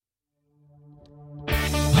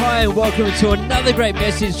G'day and welcome to another great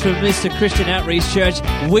message from Mr. Christian Outreach Church.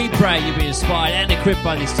 We pray you'll be inspired and equipped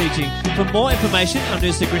by this teaching. For more information on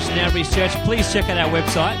Mr. Christian Outreach Church, please check out our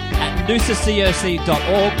website at noosacoc.org.au.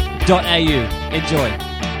 Enjoy.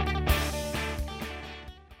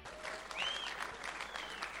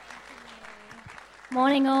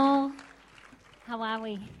 Morning all. How are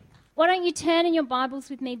we? Why don't you turn in your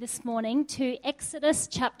Bibles with me this morning to Exodus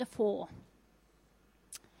chapter 4.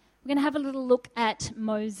 We're going to have a little look at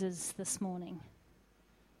Moses this morning.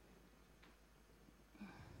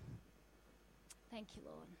 Thank you,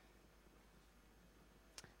 Lord.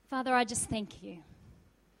 Father, I just thank you,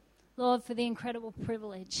 Lord, for the incredible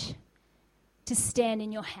privilege to stand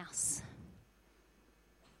in your house.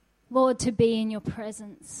 Lord, to be in your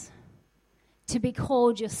presence, to be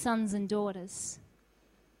called your sons and daughters,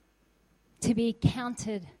 to be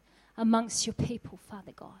counted amongst your people,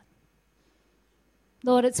 Father God.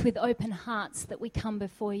 Lord, it's with open hearts that we come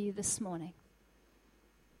before you this morning.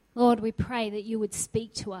 Lord, we pray that you would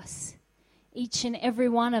speak to us, each and every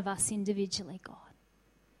one of us individually, God.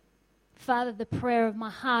 Father, the prayer of my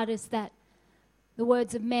heart is that the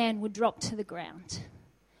words of man would drop to the ground,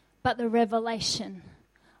 but the revelation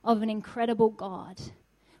of an incredible God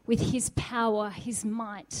with his power, his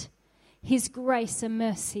might, his grace and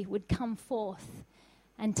mercy would come forth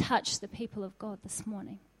and touch the people of God this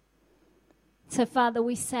morning. So, Father,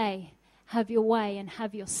 we say, have your way and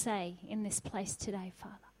have your say in this place today,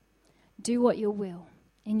 Father. Do what you will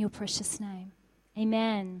in your precious name.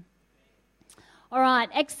 Amen. All right,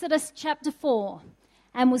 Exodus chapter 4,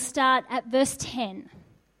 and we'll start at verse 10.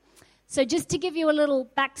 So just to give you a little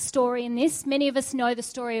backstory in this, many of us know the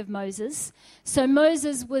story of Moses. So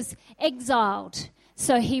Moses was exiled.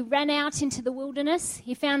 So he ran out into the wilderness.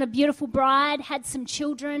 He found a beautiful bride, had some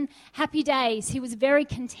children, happy days. He was very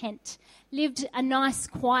content, lived a nice,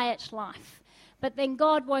 quiet life. But then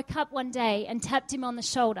God woke up one day and tapped him on the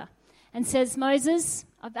shoulder and says, Moses,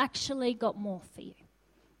 I've actually got more for you.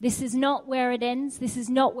 This is not where it ends. This is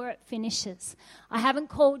not where it finishes. I haven't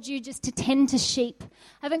called you just to tend to sheep.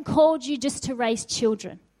 I haven't called you just to raise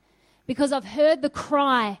children, because I've heard the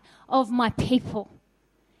cry of my people.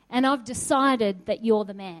 And I've decided that you're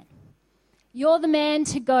the man. You're the man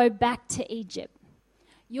to go back to Egypt.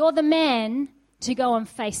 You're the man to go and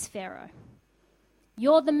face Pharaoh.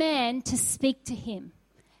 You're the man to speak to him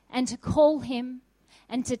and to call him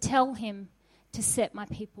and to tell him to set my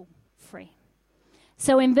people free.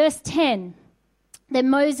 So in verse 10, then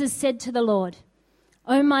Moses said to the Lord,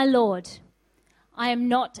 O my Lord, I am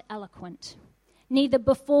not eloquent, neither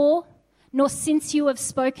before nor since you have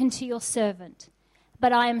spoken to your servant.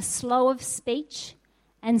 But I am slow of speech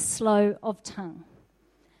and slow of tongue.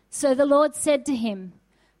 So the Lord said to him,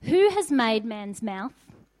 Who has made man's mouth?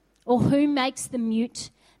 Or who makes the mute,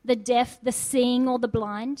 the deaf, the seeing, or the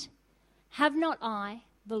blind? Have not I,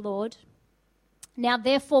 the Lord? Now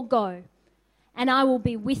therefore go, and I will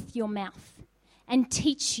be with your mouth, and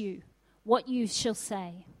teach you what you shall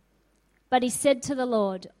say. But he said to the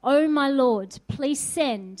Lord, O my Lord, please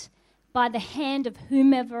send by the hand of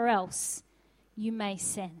whomever else you may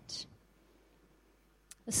send.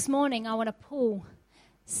 This morning I want to pull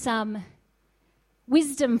some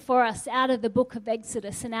wisdom for us out of the book of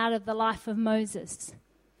Exodus and out of the life of Moses.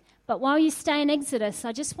 But while you stay in Exodus,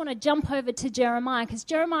 I just want to jump over to Jeremiah, because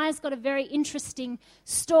Jeremiah's got a very interesting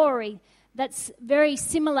story that's very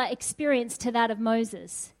similar experience to that of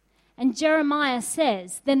Moses. And Jeremiah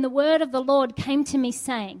says, Then the word of the Lord came to me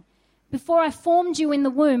saying, Before I formed you in the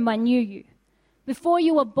womb, I knew you. Before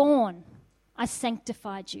you were born, I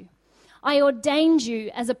sanctified you. I ordained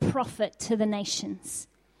you as a prophet to the nations.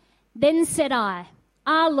 Then said I,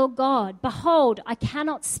 Lord God, behold, I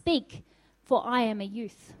cannot speak, for I am a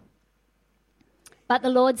youth. But the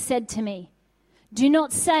Lord said to me, Do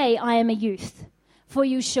not say I am a youth, for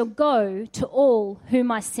you shall go to all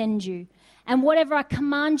whom I send you, and whatever I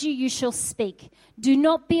command you, you shall speak. Do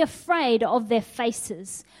not be afraid of their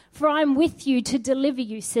faces, for I am with you to deliver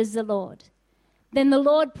you, says the Lord. Then the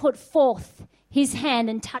Lord put forth his hand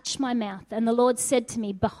and touched my mouth. And the Lord said to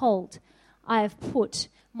me, Behold, I have put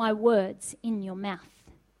my words in your mouth.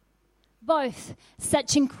 Both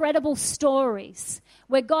such incredible stories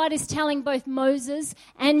where God is telling both Moses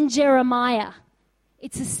and Jeremiah,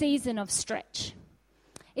 it's a season of stretch.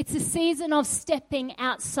 It's a season of stepping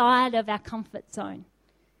outside of our comfort zone.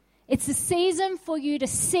 It's a season for you to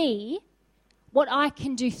see what I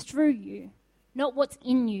can do through you, not what's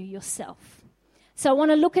in you yourself. So I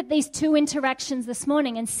want to look at these two interactions this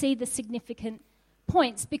morning and see the significant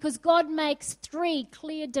points, because God makes three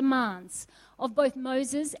clear demands of both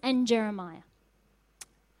Moses and Jeremiah.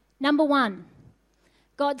 Number one,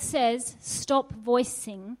 God says, stop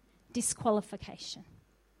voicing disqualification.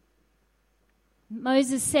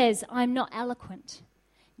 Moses says, I'm not eloquent.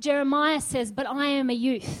 Jeremiah says, but I am a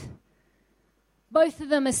youth. Both of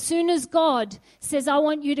them, as soon as God says, I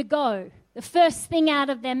want you to go, the first thing out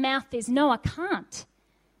of their mouth is, no, I can't.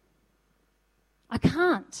 I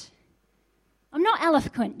can't. I'm not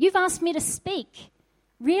eloquent. You've asked me to speak.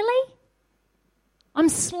 Really? I'm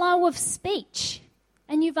slow of speech,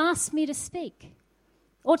 and you've asked me to speak.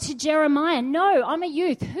 Or to Jeremiah, no, I'm a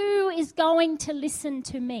youth. Who is going to listen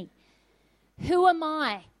to me? Who am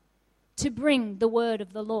I to bring the word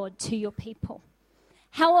of the Lord to your people?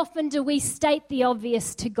 How often do we state the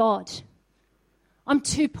obvious to God? I'm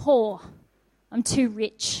too poor. I'm too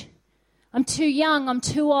rich. I'm too young. I'm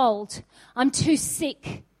too old. I'm too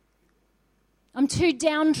sick. I'm too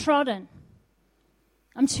downtrodden.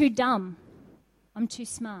 I'm too dumb. I'm too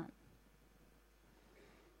smart.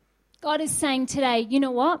 God is saying today, you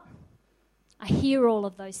know what? I hear all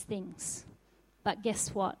of those things. But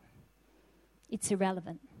guess what? It's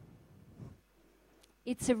irrelevant.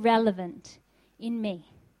 It's irrelevant in me.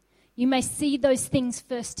 You may see those things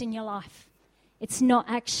first in your life. It's not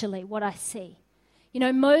actually what I see. You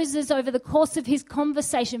know, Moses, over the course of his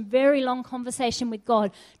conversation, very long conversation with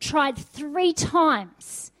God, tried 3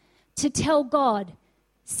 times to tell God,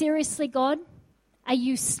 seriously, God, are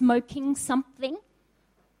you smoking something?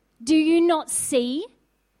 Do you not see?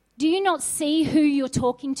 Do you not see who you're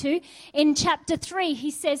talking to? In chapter 3,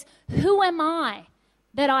 he says, who am I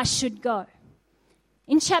that I should go?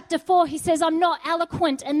 In chapter 4, he says, I'm not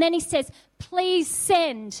eloquent. And then he says, please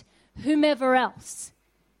send whomever else.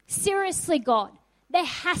 Seriously, God, there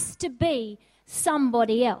has to be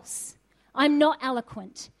somebody else. I'm not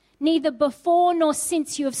eloquent. Neither before nor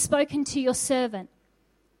since you have spoken to your servant.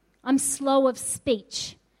 I'm slow of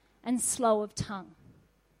speech and slow of tongue.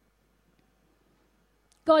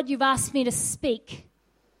 God, you've asked me to speak.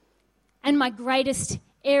 And my greatest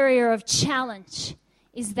area of challenge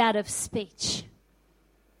is that of speech.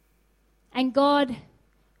 And God,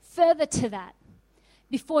 further to that,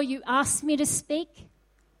 before you asked me to speak,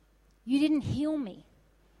 you didn't heal me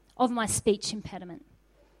of my speech impediment.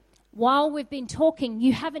 While we've been talking,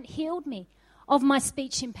 you haven't healed me of my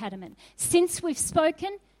speech impediment. Since we've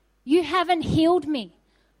spoken, you haven't healed me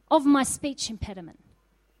of my speech impediment.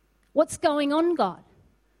 What's going on, God?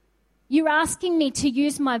 You're asking me to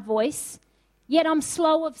use my voice, yet I'm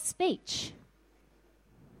slow of speech.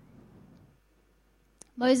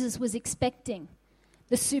 Moses was expecting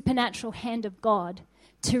the supernatural hand of God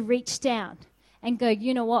to reach down and go,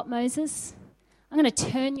 you know what, Moses? I'm going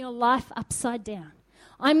to turn your life upside down.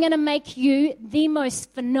 I'm going to make you the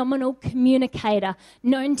most phenomenal communicator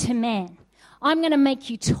known to man. I'm going to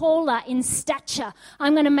make you taller in stature.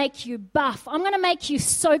 I'm going to make you buff. I'm going to make you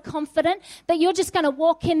so confident that you're just going to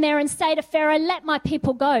walk in there and say to Pharaoh, let my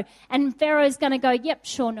people go. And Pharaoh's going to go, yep,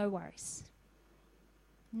 sure, no worries.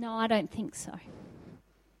 No, I don't think so.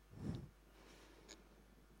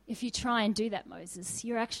 If you try and do that, Moses,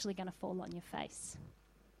 you're actually going to fall on your face.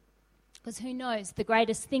 Because who knows, the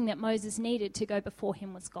greatest thing that Moses needed to go before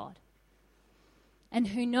him was God. And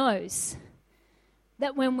who knows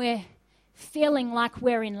that when we're feeling like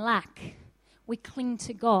we're in lack, we cling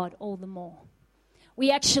to God all the more.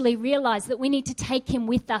 We actually realize that we need to take him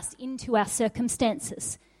with us into our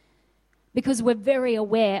circumstances because we're very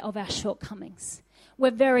aware of our shortcomings.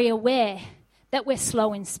 We're very aware that we're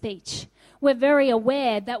slow in speech. We're very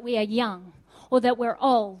aware that we are young or that we're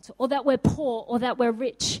old or that we're poor or that we're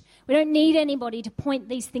rich. We don't need anybody to point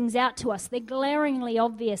these things out to us. They're glaringly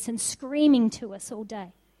obvious and screaming to us all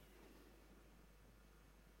day.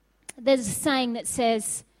 There's a saying that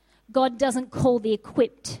says, God doesn't call the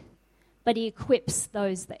equipped, but he equips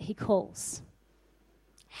those that he calls.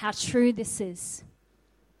 How true this is.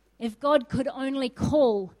 If God could only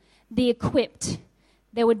call the equipped,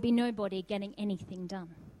 there would be nobody getting anything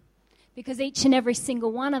done. Because each and every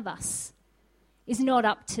single one of us is not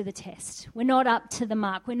up to the test. We're not up to the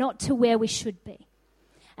mark. We're not to where we should be.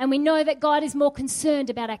 And we know that God is more concerned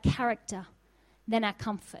about our character than our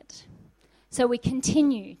comfort. So we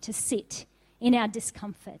continue to sit in our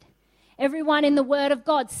discomfort. Everyone in the Word of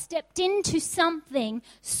God stepped into something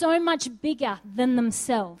so much bigger than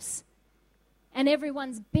themselves. And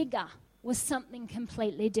everyone's bigger was something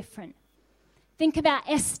completely different. Think about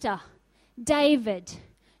Esther, David,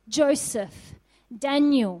 Joseph,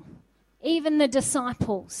 Daniel, even the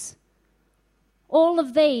disciples. All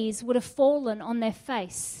of these would have fallen on their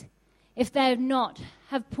face if they had not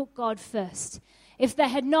have put God first. If they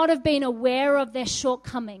had not have been aware of their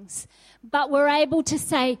shortcomings, but were able to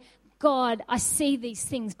say, God, I see these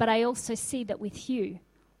things, but I also see that with you,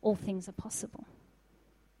 all things are possible.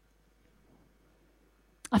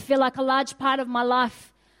 I feel like a large part of my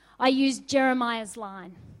life I used Jeremiah's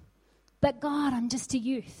line. But God, I'm just a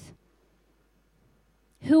youth.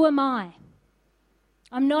 Who am I?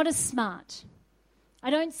 I'm not as smart. I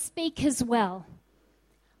don't speak as well.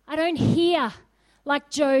 I don't hear like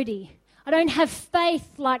Jody. I don't have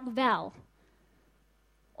faith like Val.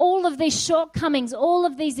 All of these shortcomings, all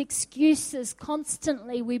of these excuses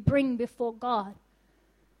constantly we bring before God.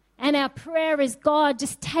 And our prayer is, God,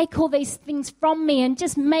 just take all these things from me and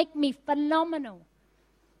just make me phenomenal.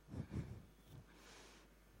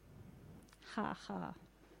 Ha ha.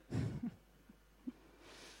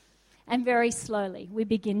 And very slowly we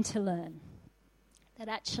begin to learn that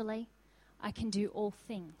actually I can do all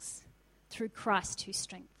things through Christ who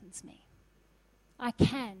strengthens me. I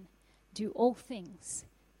can do all things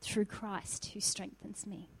through Christ who strengthens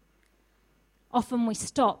me. Often we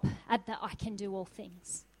stop at the I can do all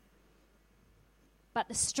things. But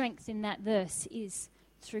the strength in that verse is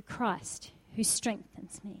through Christ who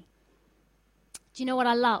strengthens me. Do you know what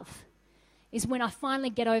I love? Is when I finally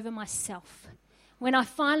get over myself. When I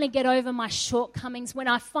finally get over my shortcomings, when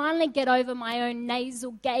I finally get over my own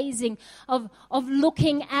nasal gazing of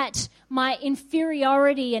looking at my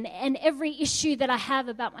inferiority and every issue that I have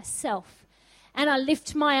about myself. And I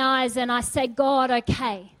lift my eyes and I say, God,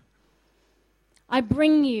 okay, I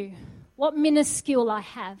bring you what minuscule I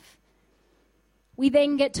have. We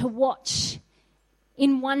then get to watch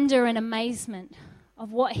in wonder and amazement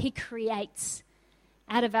of what He creates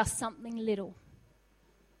out of our something little.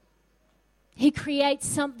 He creates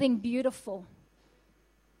something beautiful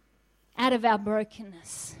out of our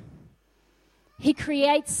brokenness. He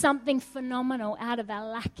creates something phenomenal out of our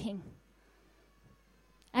lacking.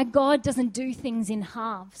 Our God doesn't do things in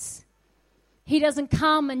halves. He doesn't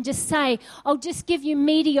come and just say, I'll just give you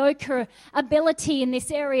mediocre ability in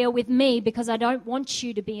this area with me because I don't want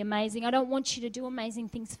you to be amazing. I don't want you to do amazing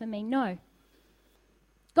things for me. No.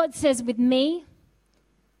 God says, with me,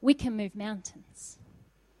 we can move mountains.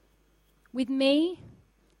 With me,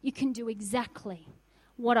 you can do exactly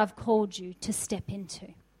what I've called you to step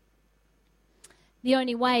into. The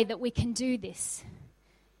only way that we can do this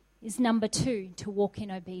is, number 2, to walk in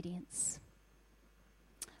obedience.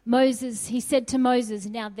 Moses, he said to Moses,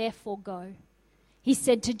 now therefore go. He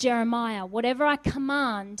said to Jeremiah, whatever I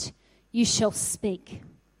command, you shall speak.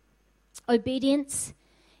 Obedience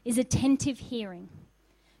is attentive hearing,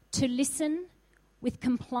 to listen with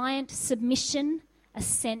compliant submission,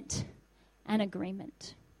 assent, and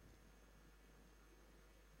agreement.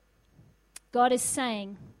 God is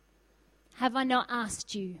saying, have I not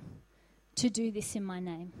asked you to do this in my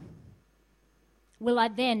name? Will I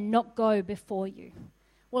then not go before you?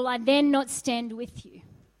 Will I then not stand with you?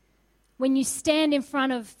 When you stand in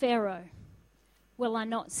front of Pharaoh, will I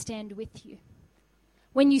not stand with you?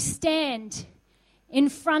 When you stand in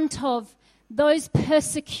front of those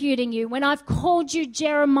persecuting you, when I've called you,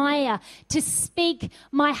 Jeremiah, to speak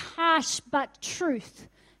my harsh but truth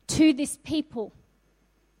to this people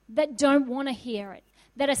that don't want to hear it,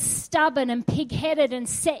 that are stubborn and pig-headed and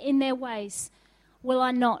set in their ways, will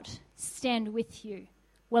I not stand with you?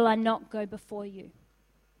 Will I not go before you?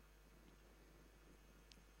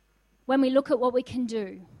 When we look at what we can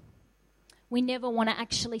do, we never want to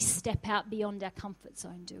actually step out beyond our comfort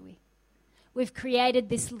zone, do we? We've created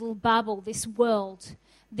this little bubble, this world,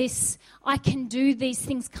 this I can do these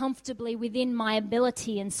things comfortably within my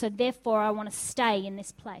ability, and so therefore I want to stay in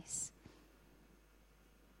this place.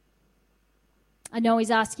 I know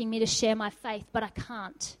He's asking me to share my faith, but I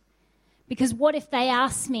can't. Because what if they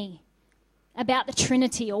ask me about the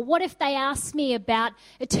Trinity? Or what if they ask me about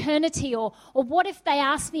eternity? Or what if they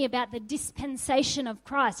ask me about the dispensation of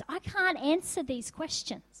Christ? I can't answer these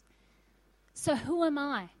questions. So who am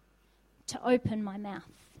I to open my mouth?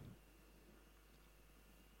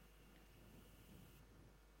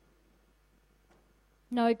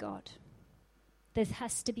 No, God, there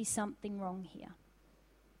has to be something wrong here.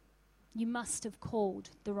 You must have called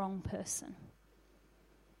the wrong person.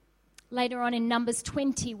 Later on in Numbers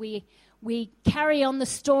 20, we carry on the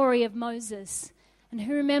story of Moses. And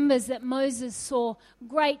who remembers that Moses saw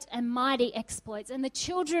great and mighty exploits, and the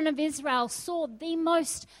children of Israel saw the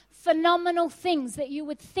most phenomenal things that you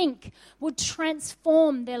would think would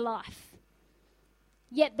transform their life.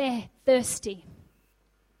 Yet they're thirsty,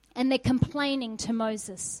 and they're complaining to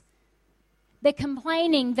Moses. They're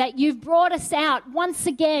complaining that you've brought us out once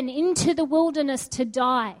again into the wilderness to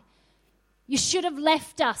die. You should have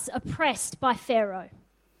left us oppressed by Pharaoh.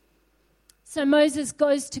 So Moses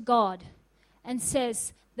goes to God and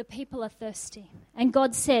says, the people are thirsty. And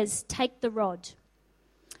God says, take the rod.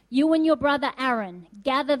 You and your brother Aaron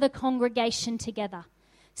gather the congregation together.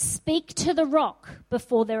 Speak to the rock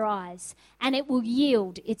before their eyes, and it will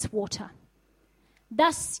yield its water.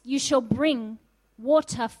 Thus you shall bring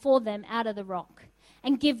water for them out of the rock,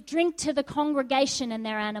 and give drink to the congregation and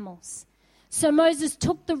their animals. So Moses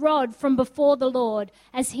took the rod from before the Lord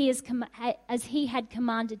as he had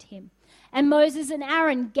commanded him. And Moses and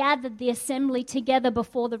Aaron gathered the assembly together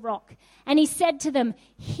before the rock. And he said to them,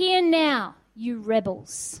 "Hear now, you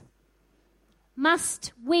rebels.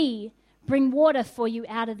 Must we bring water for you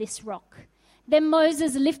out of this rock?" Then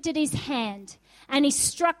Moses lifted his hand, and he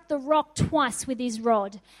struck the rock twice with his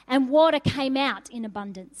rod, and water came out in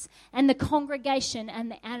abundance, and the congregation and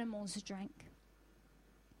the animals drank.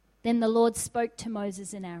 Then the Lord spoke to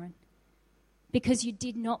Moses and Aaron, "Because you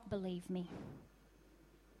did not believe me,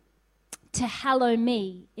 to hallow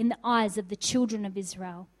me in the eyes of the children of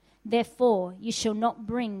Israel, therefore you shall not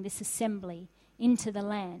bring this assembly into the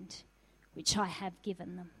land which I have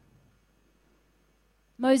given them."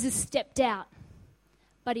 Moses stepped out,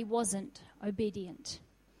 but he wasn't obedient.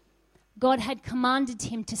 God had commanded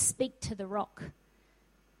him to speak to the rock.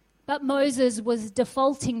 But Moses was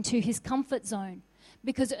defaulting to his comfort zone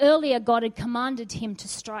because earlier God had commanded him to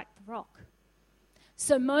strike the rock.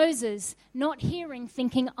 So Moses, not hearing,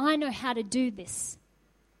 thinking, "I know how to do this."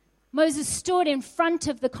 Moses stood in front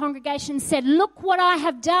of the congregation and said, "Look what I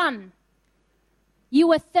have done. You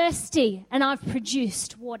were thirsty and I've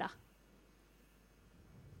produced water."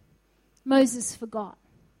 Moses forgot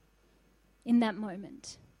in that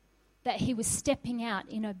moment that he was stepping out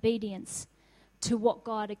in obedience to what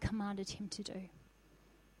God had commanded him to do.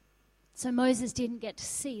 So Moses didn't get to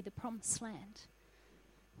see the promised land.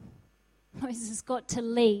 Moses got to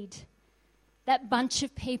lead that bunch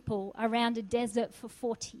of people around a desert for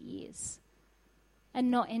 40 years and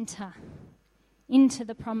not enter into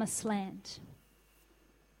the promised land.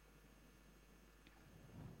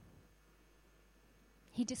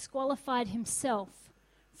 He disqualified himself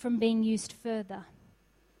from being used further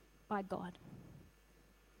by God.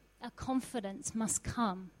 Our confidence must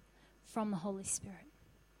come from the Holy Spirit.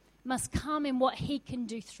 It must come in what he can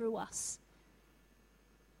do through us.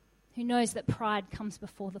 Who knows that pride comes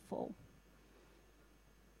before the fall?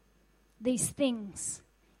 These things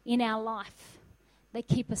in our life, they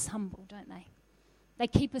keep us humble, don't they? They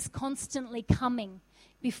keep us constantly coming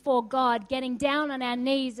before God, getting down on our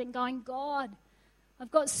knees and going, "God,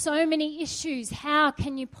 I've got so many issues. How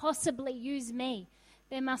can you possibly use me?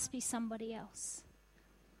 There must be somebody else."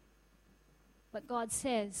 But God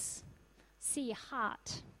says, "See your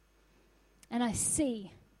heart, and I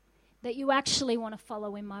see that you actually want to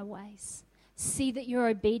follow in my ways. See that you're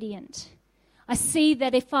obedient. I see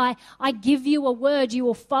that if I give you a word, you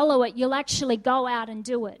will follow it. You'll actually go out and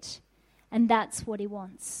do it." And that's what he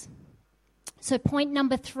wants. So point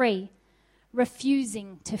number 3,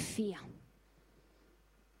 refusing to fear.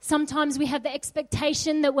 Sometimes we have the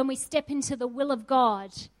expectation that when we step into the will of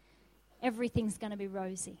God, everything's going to be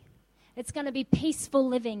rosy. It's going to be peaceful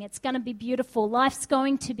living. It's going to be beautiful. Life's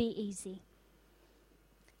going to be easy.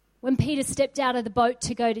 When Peter stepped out of the boat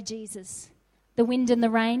to go to Jesus, the wind and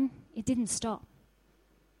the rain, it didn't stop.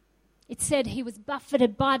 It said he was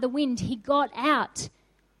buffeted by the wind. He got out.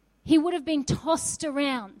 He would have been tossed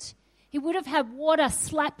around. He would have had water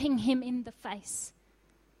slapping him in the face.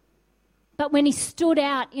 But when he stood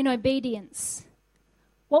out in obedience,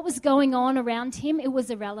 what was going on around him, it was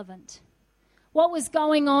irrelevant. What was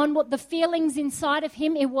going on, what the feelings inside of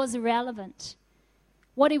him, it was irrelevant.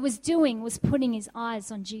 What he was doing was putting his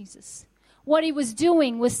eyes on Jesus. What he was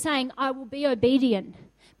doing was saying, "I will be obedient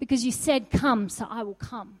because you said come, so I will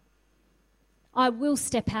come. I will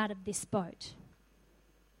step out of this boat."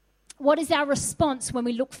 What is our response when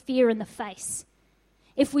we look fear in the face?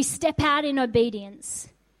 If we step out in obedience,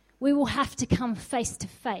 we will have to come face to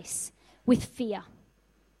face with fear.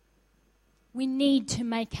 We need to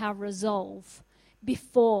make our resolve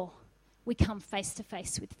before we come face to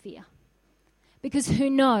face with fear. Because who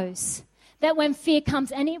knows that when fear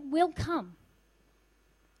comes, and it will come,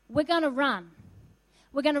 we're going to run.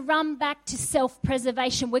 We're going to run back to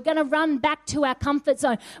self-preservation. We're going to run back to our comfort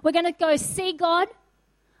zone. We're going to go, "See, God,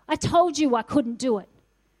 I told you I couldn't do it.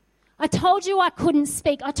 I told you I couldn't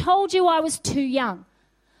speak. I told you I was too young.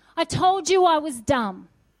 I told you I was dumb.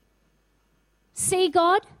 See,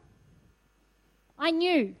 God, I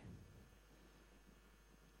knew."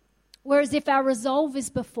 Whereas if our resolve is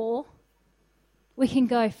before, we can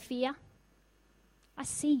go, "Fear, I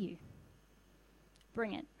see you.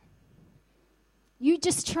 Bring it. You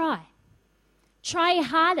just try. Try your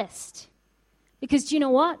hardest. Because do you know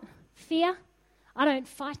what? Fear, I don't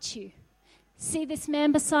fight you. See this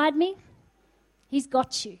man beside me? He's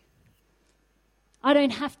got you. I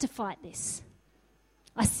don't have to fight this.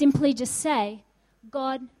 I simply just say,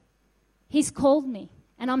 God, He's called me,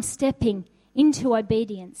 and I'm stepping into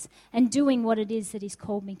obedience and doing what it is that He's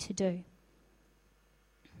called me to do.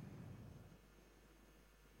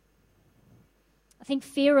 I think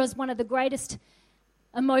fear is one of the greatest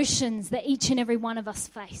emotions that each and every one of us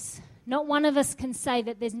face. Not one of us can say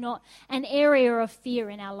that there's not an area of fear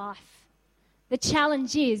in our life. The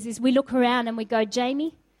challenge is we look around and we go,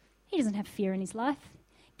 Jamie, he doesn't have fear in his life.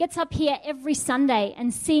 Gets up here every Sunday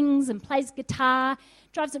and sings and plays guitar,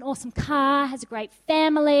 drives an awesome car, has a great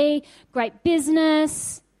family, great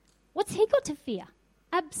business. What's he got to fear?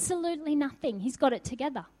 Absolutely nothing. He's got it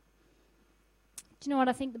together. Do you know what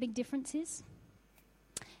I think the big difference is?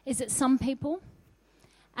 Is that some people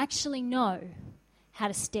actually know how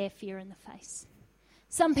to stare fear in the face.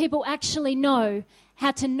 Some people actually know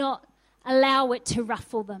how to not allow it to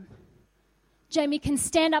ruffle them. Jamie can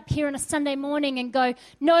stand up here on a Sunday morning and go,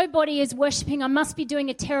 nobody is worshipping, I must be doing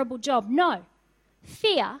a terrible job. No.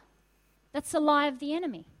 Fear, that's the lie of the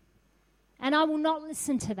enemy. And I will not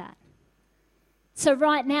listen to that. So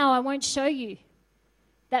right now I won't show you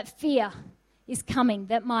that fear is coming,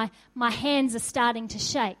 that my hands are starting to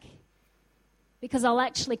shake. Because I'll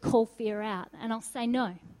actually call fear out and I'll say,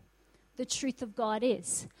 no, the truth of God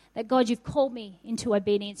is that, God, you've called me into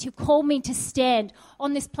obedience. You've called me to stand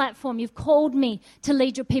on this platform. You've called me to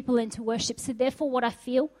lead your people into worship. So therefore what I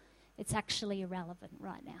feel, it's actually irrelevant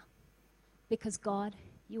right now. Because, God,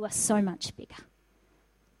 you are so much bigger.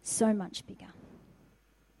 So much bigger.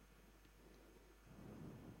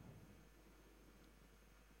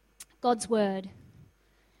 God's word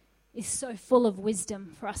is so full of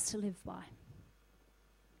wisdom for us to live by.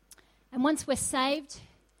 And once we're saved,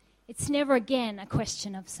 it's never again a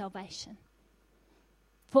question of salvation.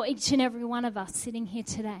 For each and every one of us sitting here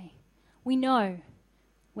today, we know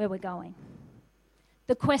where we're going.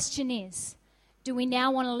 The question is, do we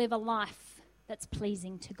now want to live a life that's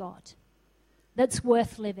pleasing to God, that's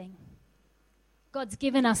worth living? God's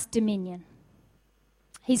given us dominion.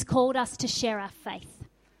 He's called us to share our faith.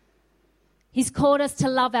 He's called us to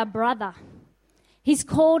love our brother. He's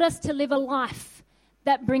called us to live a life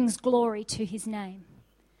that brings glory to his name.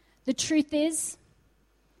 The truth is,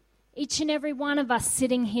 each and every one of us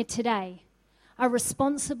sitting here today are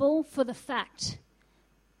responsible for the fact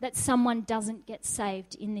that someone doesn't get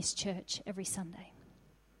saved in this church every Sunday.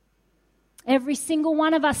 Every single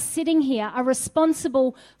one of us sitting here are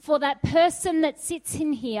responsible for that person that sits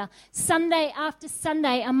in here Sunday after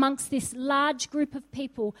Sunday amongst this large group of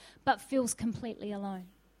people but feels completely alone.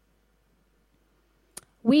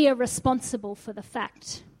 We are responsible for the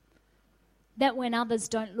fact that when others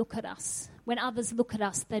don't look at us, when others look at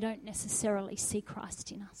us, they don't necessarily see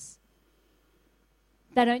Christ in us.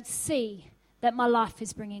 They don't see that my life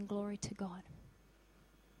is bringing glory to God.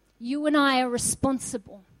 You and I are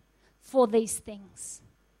responsible for these things.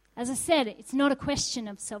 As I said, it's not a question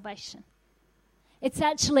of salvation. It's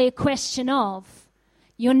actually a question of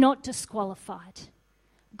you're not disqualified.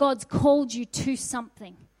 God's called you to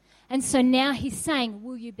something. And so now he's saying,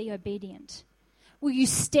 will you be obedient? Will you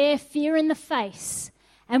stare fear in the face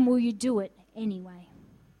and will you do it anyway?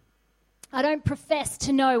 I don't profess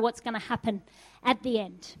to know what's going to happen at the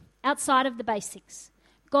end, outside of the basics.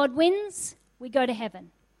 God wins, we go to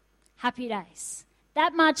heaven. Happy days.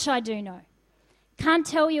 That much I do know. Can't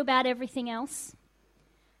tell you about everything else.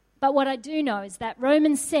 But what I do know is that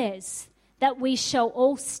Romans says that we shall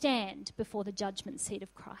all stand before the judgment seat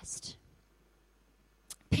of Christ.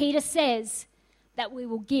 Peter says that we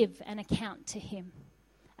will give an account to him.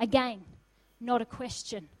 Again, not a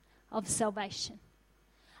question of salvation.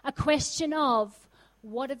 A question of,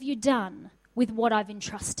 what have you done with what I've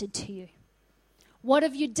entrusted to you? What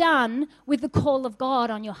have you done with the call of God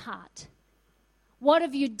on your heart? What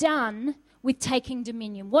have you done with taking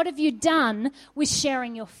dominion? What have you done with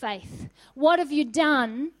sharing your faith? What have you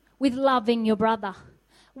done with loving your brother?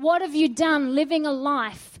 What have you done living a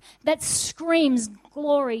life that screams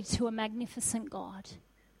glory to a magnificent God?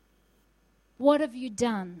 What have you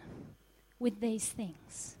done with these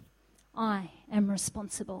things? I am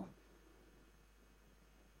responsible.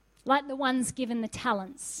 Like the ones given the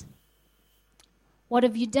talents. What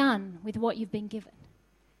have you done with what you've been given?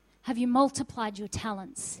 Have you multiplied your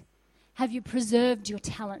talents? Have you preserved your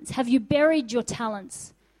talents? Have you buried your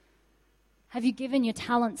talents? Have you given your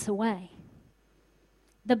talents away?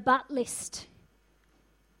 The but list.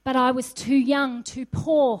 But I was too young, too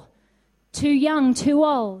poor, too young, too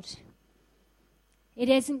old. It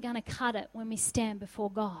isn't going to cut it when we stand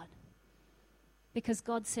before God. Because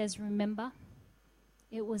God says, remember,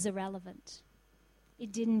 it was irrelevant.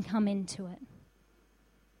 It didn't come into it.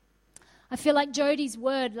 I feel like Jodie's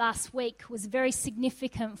word last week was very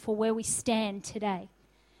significant for where we stand today.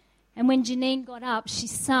 And when Janine got up, she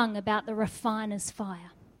sung about the refiner's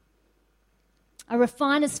fire. A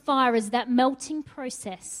refiner's fire is that melting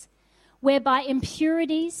process whereby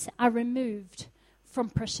impurities are removed from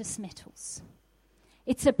precious metals.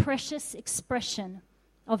 It's a precious expression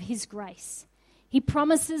of His grace. He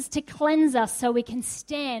promises to cleanse us so we can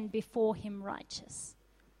stand before Him righteous.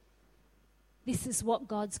 This is what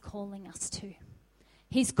God's calling us to.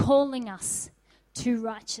 He's calling us to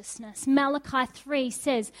righteousness. Malachi 3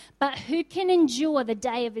 says, "But who can endure the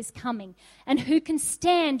day of His coming? And who can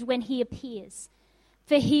stand when He appears?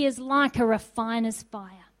 For He is like a refiner's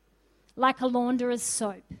fire, like a launderer's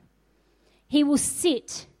soap. He will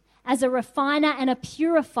sit as a refiner and a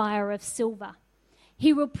purifier of silver.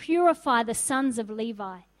 He will purify the sons of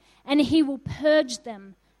Levi, and He will purge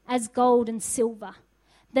them as gold and silver,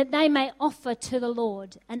 that they may offer to the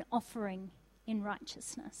Lord an offering in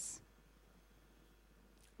righteousness."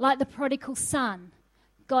 Like the prodigal son,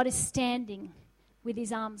 God is standing with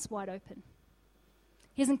His arms wide open.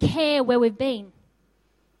 He doesn't care where we've been.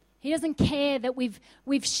 He doesn't care that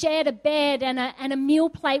we've shared a bed and a meal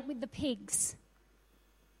plate with the pigs.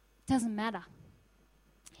 It doesn't matter.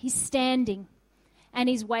 He's standing and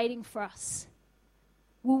He's waiting for us.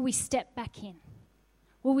 Will we step back in?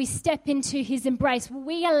 Will we step into His embrace? Will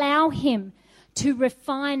we allow Him to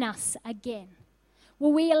refine us again?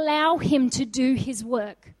 Will we allow Him to do His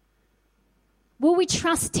work? Will we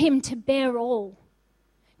trust Him to bear all,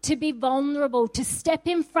 to be vulnerable, to step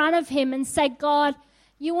in front of Him and say, "God,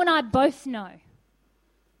 you and I both know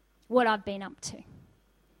what I've been up to.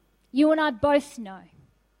 You and I both know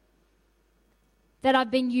that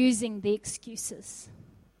I've been using the excuses.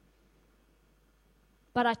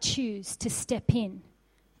 But I choose to step in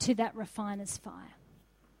to that refiner's fire."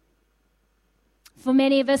 For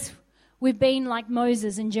many of us, we've been like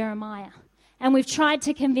Moses and Jeremiah, and we've tried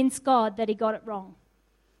to convince God that He got it wrong,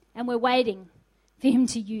 and we're waiting for Him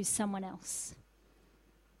to use someone else.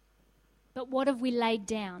 But what have we laid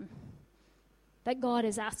down that God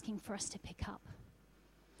is asking for us to pick up?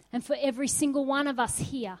 And for every single one of us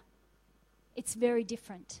here, it's very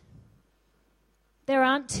different. There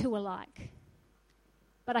aren't two alike,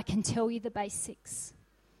 but I can tell you the basics.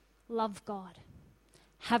 Love God,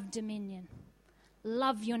 have dominion,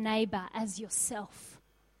 love your neighbor as yourself,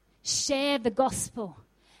 share the gospel,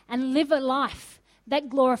 and live a life that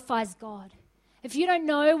glorifies God. If you don't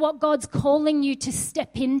know what God's calling you to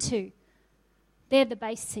step into, they're the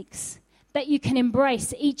basics that you can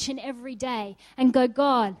embrace each and every day and go,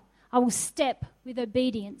 "God, I will step with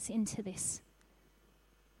obedience into this."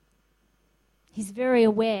 He's very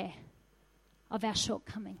aware of our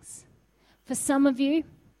shortcomings. For some of you,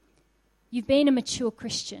 you've been a mature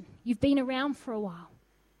Christian. You've been around for a while.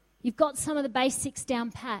 You've got some of the basics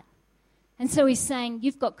down pat. And so He's saying,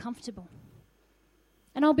 you've got comfortable.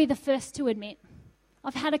 And I'll be the first to admit,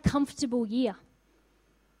 I've had a comfortable year.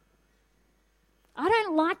 I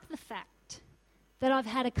don't like the fact that I've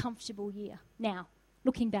had a comfortable year now,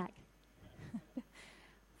 looking back.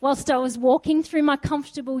 Whilst I was walking through my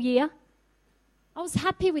comfortable year, I was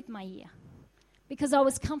happy with my year because I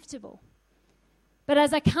was comfortable. But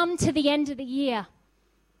as I come to the end of the year,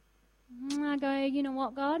 I go, "You know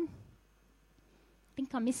what, God? I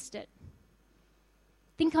think I missed it.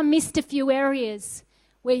 I think I missed a few areas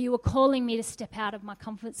where you were calling me to step out of my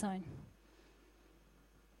comfort zone.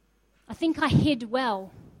 I think I hid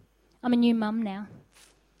well. I'm a new mum now.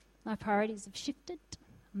 My priorities have shifted.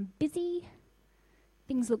 I'm busy.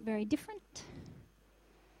 Things look very different.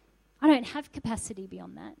 I don't have capacity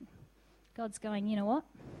beyond that." God's going, "You know what?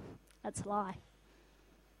 That's a lie.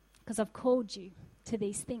 Because I've called you to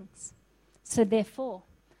these things. So therefore,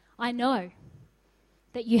 I know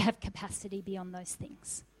that you have capacity beyond those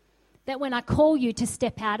things. That when I call you to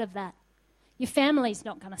step out of that, your family's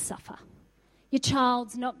not going to suffer. Your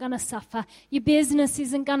child's not going to suffer. Your business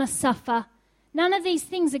isn't going to suffer. None of these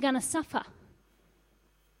things are going to suffer.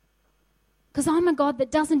 Because I'm a God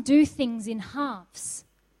that doesn't do things in halves.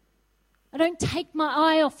 I don't take my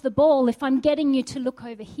eye off the ball if I'm getting you to look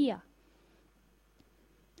over here.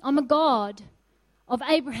 I'm a God of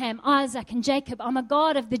Abraham, Isaac, and Jacob. I'm a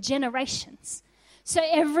God of the generations. So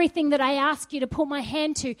everything that I ask you to put my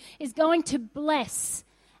hand to is going to bless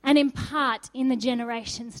and impart in the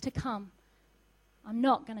generations to come. I'm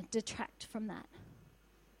not going to detract from that.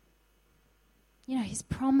 You know, His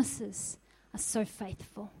promises are so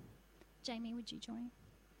faithful. Jamie, would you join?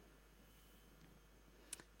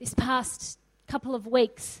 This past couple of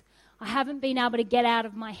weeks, I haven't been able to get out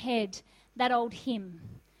of my head that old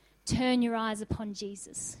hymn, "Turn Your Eyes Upon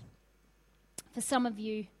Jesus." For some of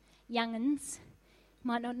you, young'uns. You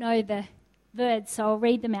might not know the words, so I'll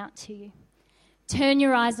read them out to you. Turn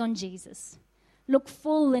your eyes on Jesus. Look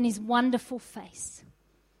full in his wonderful face,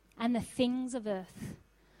 and the things of earth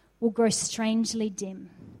will grow strangely dim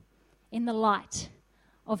in the light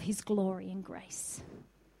of his glory and grace.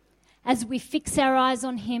 As we fix our eyes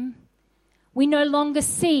on him, we no longer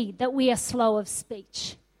see that we are slow of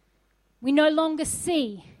speech. We no longer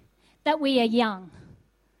see that we are young.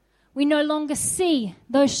 We no longer see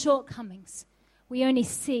those shortcomings. We only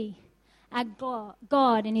see our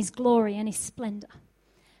God in his glory and his splendor.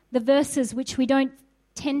 The verses which we don't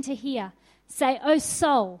tend to hear say, "O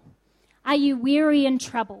soul, are you weary and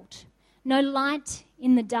troubled? No light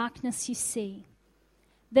in the darkness you see.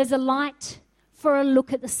 There's a light for a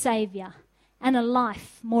look at the Saviour and a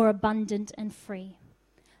life more abundant and free.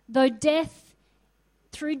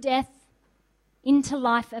 Through death into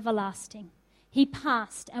life everlasting, he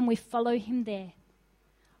passed and we follow him there.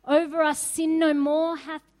 Over us sin no more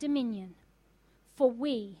hath dominion, for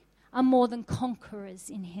we are more than conquerors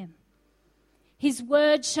in him. His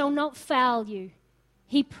word shall not fail you.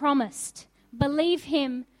 He promised, believe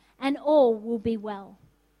him and all will be well.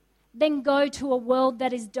 Then go to a world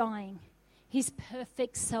that is dying, his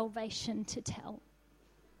perfect salvation to tell."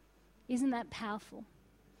 Isn't that powerful?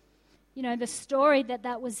 You know, the story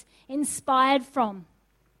that was inspired from.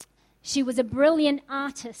 She was a brilliant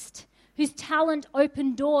artist whose talent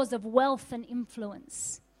opened doors of wealth and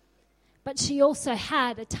influence. But she also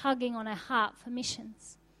had a tugging on her heart for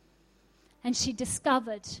missions. And she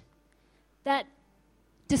discovered that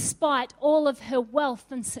despite all of her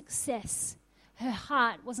wealth and success, her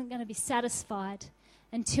heart wasn't going to be satisfied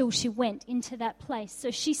until she went into that place.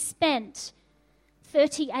 So she spent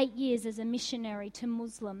 38 years as a missionary to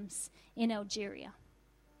Muslims in Algeria.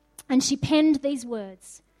 And she penned these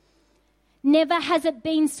words, "Never has it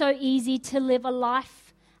been so easy to live a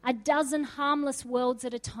life, a dozen harmless worlds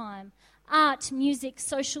at a time. Art, music,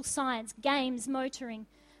 social science, games, motoring,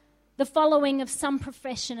 the following of some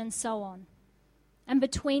profession and so on. And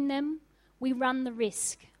between them, we run the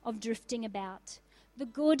risk of drifting about, the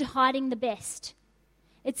good hiding the best.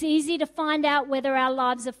 It's easy to find out whether our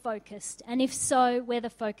lives are focused, and if so, where the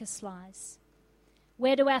focus lies.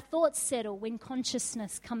 Where do our thoughts settle when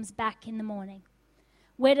consciousness comes back in the morning?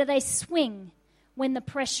 Where do they swing when the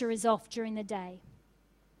pressure is off during the day?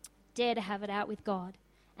 Dare to have it out with God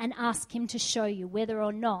and ask him to show you whether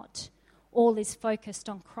or not all is focused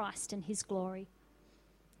on Christ and his glory.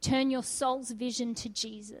 Turn your soul's vision to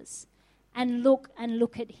Jesus and look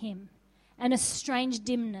at him, and a strange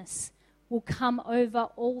dimness will come over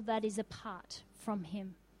all that is apart from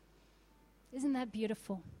him." Isn't that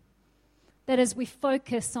beautiful? That as we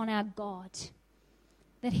focus on our God,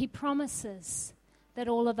 that he promises that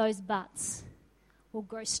all of those buts will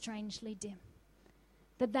grow strangely dim.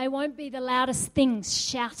 That they won't be the loudest things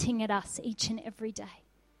shouting at us each and every day.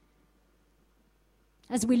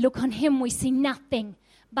 As we look on him, we see nothing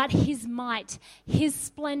but his might, his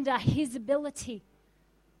splendor, his ability.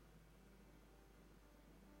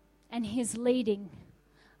 And his leading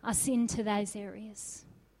us into those areas.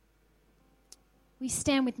 Will you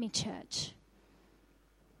stand with me, church?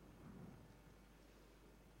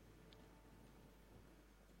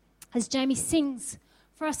 As Jamie sings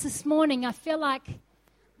for us this morning, I feel like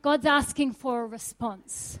God's asking for a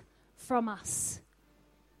response from us.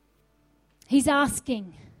 He's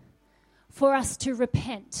asking for us to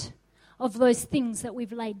repent of those things that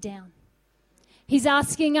we've laid down. He's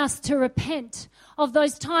asking us to repent of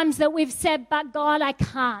those times that we've said, "But God, I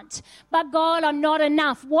can't. But God, I'm not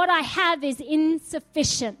enough. What I have is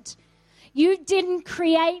insufficient. You didn't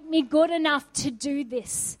create me good enough to do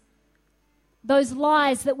this." Those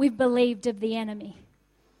lies that we've believed of the enemy,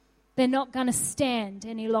 they're not going to stand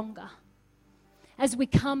any longer. As we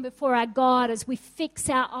come before our God, as we fix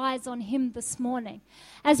our eyes on him this morning,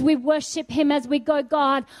 as we worship him, as we go,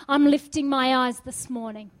 "God, I'm lifting my eyes this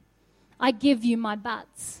morning. I give you my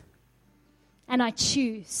buts, and I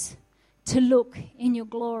choose to look in your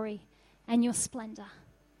glory and your splendor."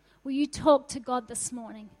 Will you talk to God this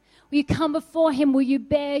morning? Will you come before him? Will you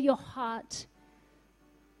bare your heart?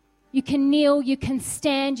 You can kneel, you can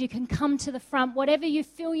stand, you can come to the front, whatever you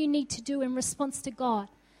feel you need to do in response to God.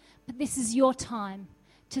 But this is your time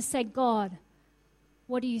to say, "God,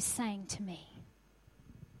 what are you saying to me?"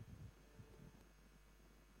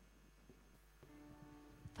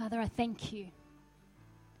 Father, I thank you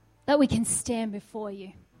that we can stand before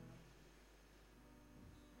you,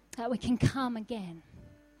 that we can come again.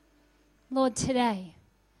 Lord, today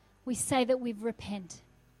we say that we've repented.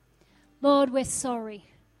 Lord, we're sorry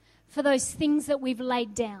for those things that we've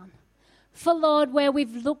laid down, For, Lord, where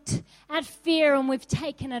we've looked at fear and we've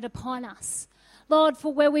taken it upon us. Lord,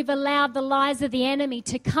 for where we've allowed the lies of the enemy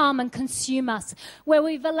to come and consume us, where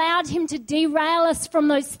we've allowed him to derail us from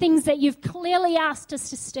those things that you've clearly asked us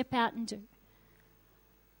to step out and do.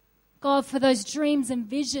 God, for those dreams and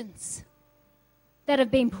visions that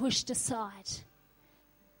have been pushed aside.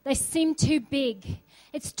 They seem too big.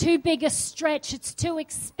 It's too big a stretch. It's too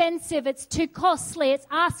expensive. It's too costly. It's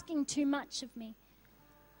asking too much of me.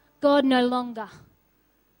 God, no longer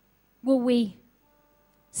will we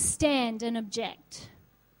stand and object.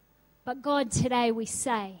 But God, today we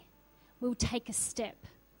say we'll take a step.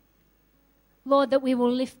 Lord, that we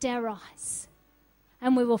will lift our eyes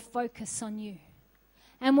and we will focus on you.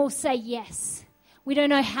 And we'll say yes. We don't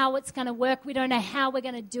know how it's going to work. We don't know how we're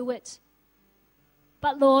going to do it.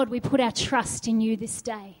 But Lord, we put our trust in you this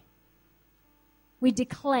day. We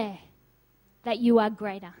declare that you are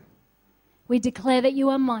greater. We declare that you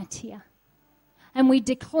are mightier. And we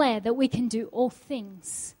declare that we can do all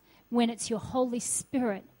things when it's your Holy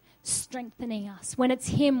Spirit strengthening us, when it's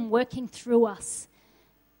him working through us,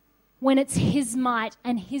 when it's his might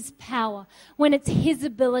and his power, when it's his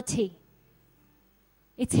ability.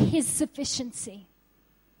 It's his sufficiency.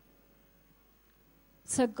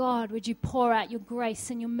 So God, would you pour out your grace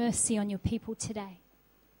and your mercy on your people today?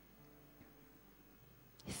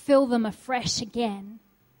 Fill them afresh again.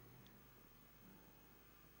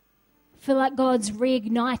 Feel like God's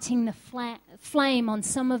reigniting the flame on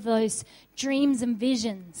some of those dreams and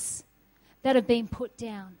visions that have been put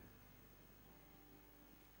down.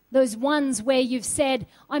 Those ones where you've said,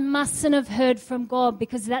 I mustn't have heard from God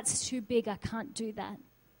because that's too big, I can't do that.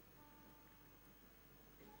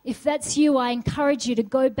 If that's you, I encourage you to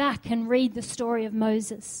go back and read the story of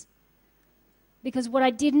Moses. Because what I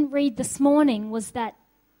didn't read this morning was that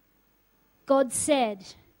God said,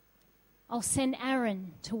 I'll send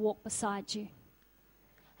Aaron to walk beside you.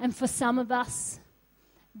 And for some of us,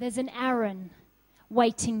 there's an Aaron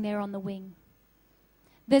waiting there on the wing.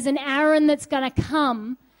 There's an Aaron that's going to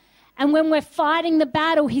come, and when we're fighting the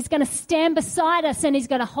battle, he's going to stand beside us and he's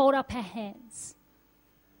going to hold up our hands.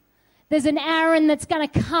 There's an Aaron that's going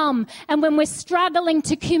to come, and when we're struggling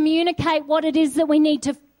to communicate what it is that we need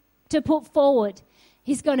to put forward,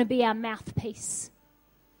 he's going to be our mouthpiece.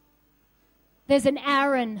 There's an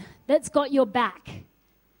Aaron that's got your back.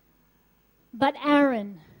 But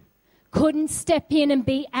Aaron couldn't step in and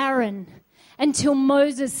be Aaron until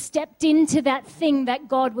Moses stepped into that thing that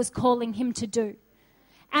God was calling him to do.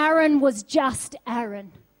 Aaron was just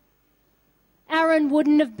Aaron. Aaron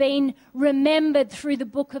wouldn't have been remembered through the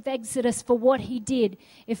book of Exodus for what he did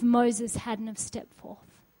if Moses hadn't have stepped forth.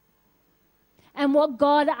 And what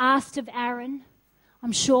God asked of Aaron,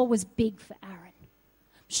 I'm sure was big for Aaron.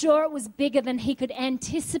 Sure, it was bigger than he could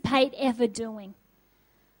anticipate ever doing.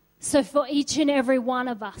 So for each and every one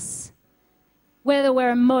of us, whether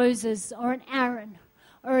we're a Moses or an Aaron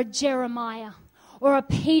or a Jeremiah or a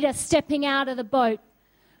Peter stepping out of the boat,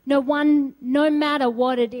 no matter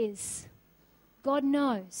what it is, God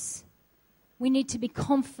knows. We need to be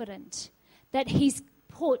confident that he's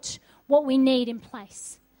put what we need in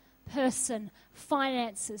place. Person,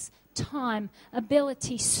 finances, time,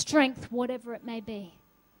 ability, strength, whatever it may be.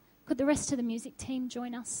 Could the rest of the music team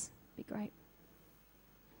join us? Be great.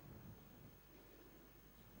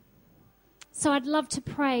 So I'd love to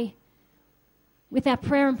pray with our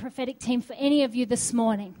prayer and prophetic team for any of you this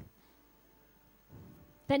morning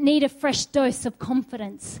that need a fresh dose of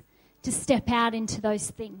confidence to step out into those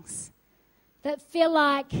things, that feel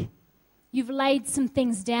like you've laid some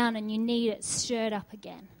things down and you need it stirred up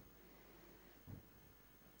again.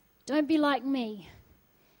 Don't be like me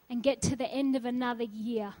and get to the end of another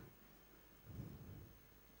year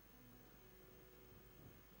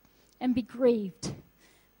and be grieved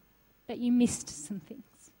that you missed some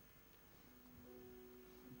things.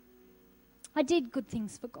 I did good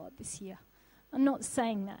things for God this year. I'm not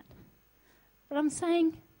saying that. But I'm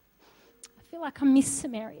saying I feel like I missed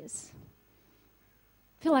some areas.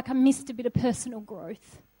 I feel like I missed a bit of personal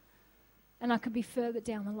growth and I could be further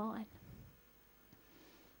down the line.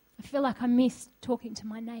 I feel like I missed talking to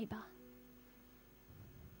my neighbour.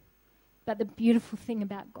 But the beautiful thing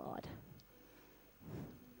about God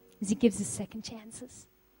is he gives us second chances.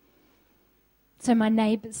 So my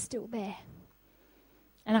neighbour's still there.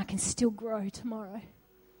 And I can still grow tomorrow.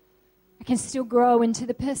 I can still grow into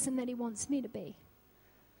the person that he wants me to be.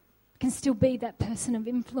 I can still be that person of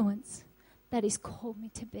influence that he's called me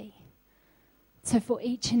to be. So for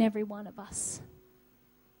each and every one of us,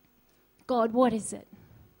 God, what is it?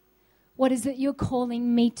 What is it you're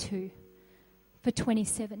calling me to for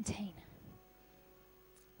 2017?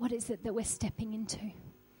 What is it that we're stepping into?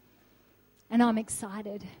 And I'm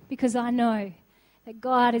excited because I know that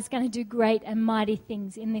God is going to do great and mighty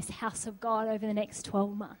things in this house of God over the next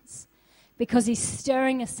 12 months. Because he's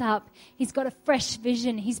stirring us up. He's got a fresh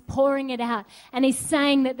vision. He's pouring it out. And he's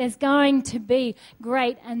saying that there's going to be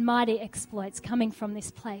great and mighty exploits coming from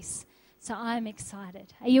this place. So I'm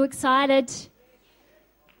excited. Are you excited?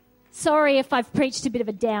 Sorry if I've preached a bit of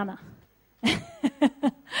a downer.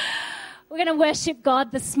 We're going to worship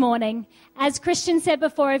God this morning. As Christian said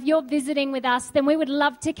before, if you're visiting with us, then we would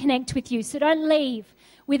love to connect with you. So don't leave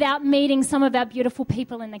without meeting some of our beautiful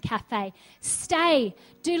people in the cafe. Stay.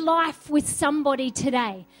 Do life with somebody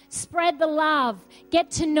today. Spread the love.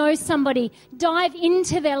 Get to know somebody. Dive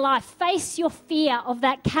into their life. Face your fear of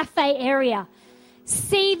that cafe area.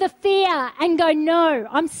 See the fear and go, no,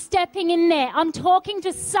 I'm stepping in there. I'm talking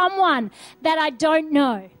to someone that I don't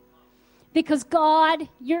know. Because God,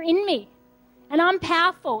 you're in me. And I'm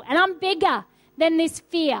powerful. And I'm bigger than this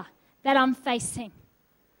fear that I'm facing.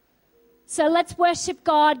 So let's worship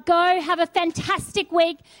God. Go have a fantastic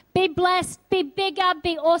week. Be blessed. Be bigger.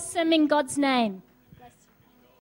 Be awesome in God's name.